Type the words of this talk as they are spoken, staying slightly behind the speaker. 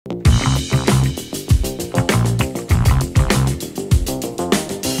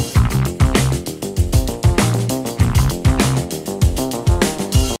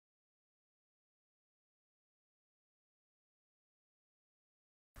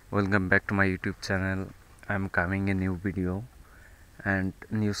Welcome back to my YouTube channel. I'm coming a new video and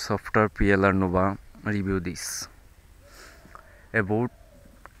new software PLR Nova review this about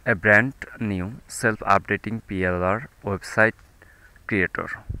a brand new self-updating PLR website creator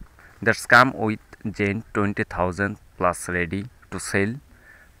that's come with Gen 20,000 plus ready to sell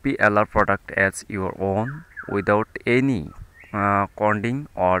PLR product as your own without any coding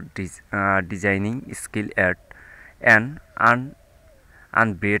or designing skill at an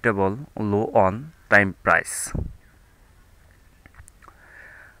unbeatable low on time price.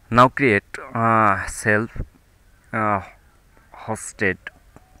 Now create self hosted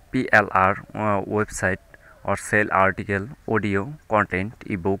PLR website or sell article, audio, content,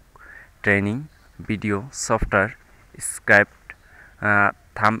 ebook, training, video, software, script,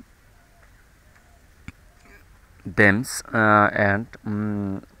 thumb themes and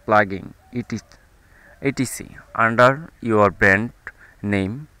plugin etc under your brand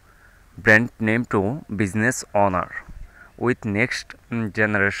name to business owner with next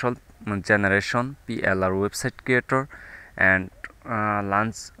generation PLR website creator and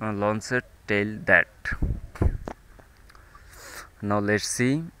launch it tell that. Now let's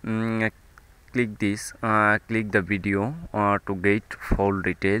see. Click the video to get full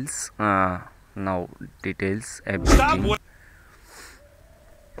details. Now details everything.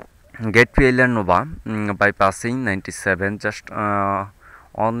 Get PLR Nova bypassing 97 just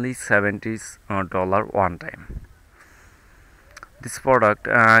only $70 one time. This product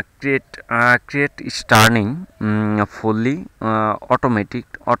create stunning fully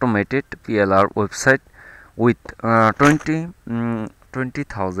automated PLR website with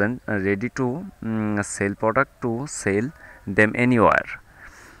 20,000 ready to sell product to sell them anywhere.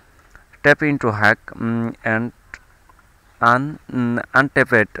 Tap into hack and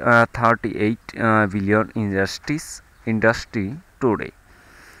untapped 38 billion industry today.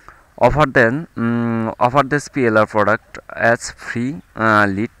 Offer this PLR product as free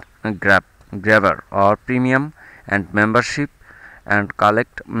lead grabber or premium and membership and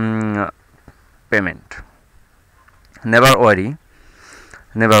collect payment. Never worry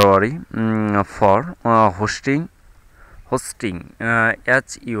for hosting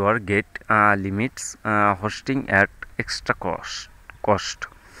as you get limits hosting at extra cost.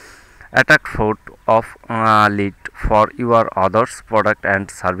 Attract foot of lead for your others product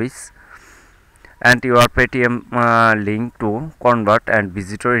and service and your Paytm link to convert and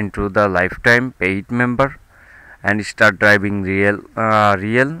visitor into the lifetime paid member and start driving real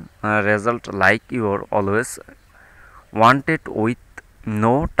result like you always wanted with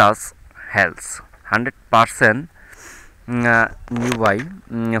no touch health 100%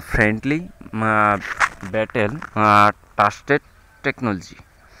 Newbie friendly battle trusted technology.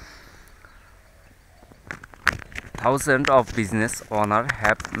 Thousands of business owners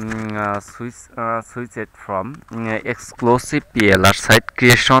have switched from exclusive PLR site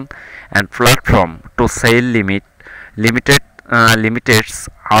creation and platform to sell limited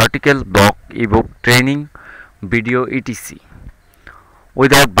article, blog, ebook, training, video, etc.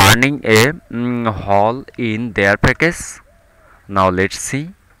 without burning a hole in their package. Now let's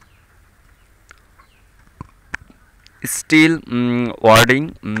see. Still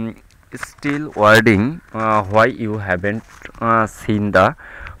wording why you haven't seen the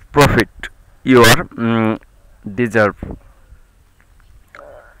profit you deserve,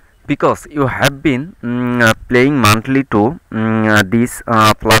 because you have been paying monthly to this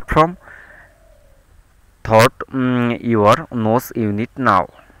platform. Thought your nose unit now.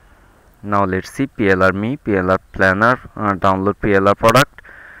 Now let's see PLR PLR planner, download PLR product,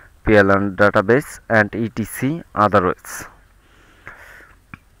 PLR database and etc otherwise.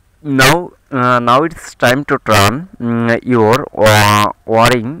 Now it's time to turn your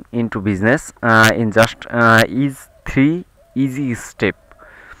wiring into business in just three easy step.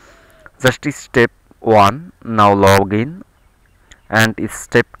 Just step 1, now log in, and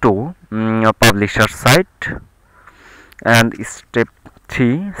step 2, publisher site, and step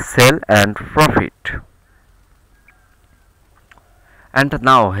 3, sell and profit. And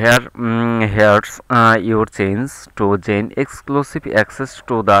now here's your chance to gain exclusive access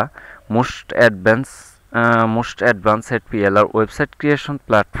to the most advanced PLR website creation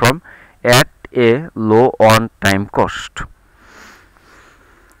platform at a low on-time cost.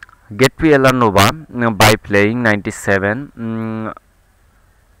 Get PLR Nova by paying 97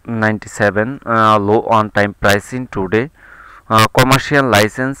 low on-time pricing today. Commercial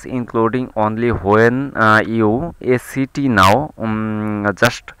license including only when you ACT now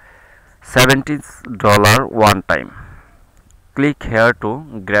just $70 one time. Click here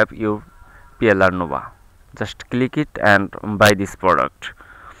to grab your PLR Nova. Just click it and buy this product.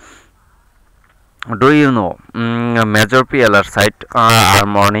 Do you know major PLR site are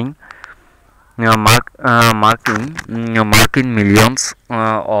marking millions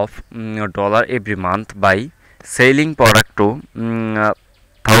of dollar every month by selling product to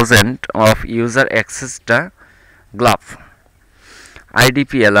thousand of user access the glove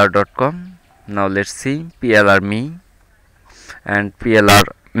idplr.com. Now let's see PLR me and PLR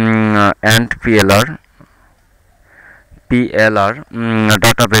and PLR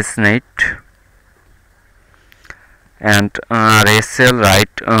database net and resell right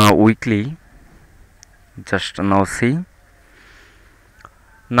weekly. Just now see.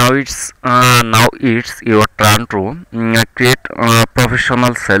 Now it's your turn to create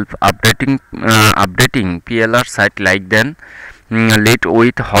professional updating PLR site like then lead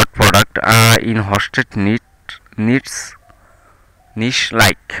with hot product in hosted niche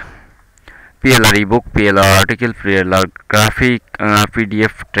like PLR ebook, PLR article, PLR graphic,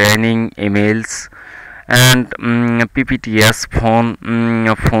 PDF training, emails, and PPTS phone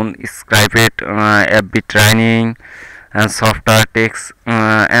scripted, FB training, and software text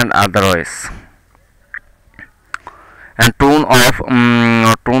and otherwise. And tone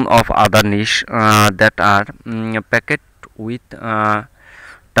of other niche that are packed with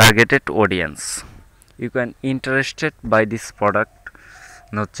targeted audience. You can interested by this product.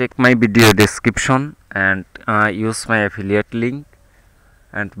 Now check my video description and use my affiliate link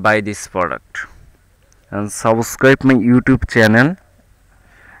and buy this product and subscribe my YouTube channel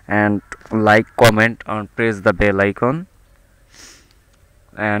and like, comment and press the bell icon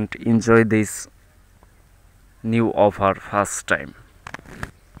and enjoy this new offer first time.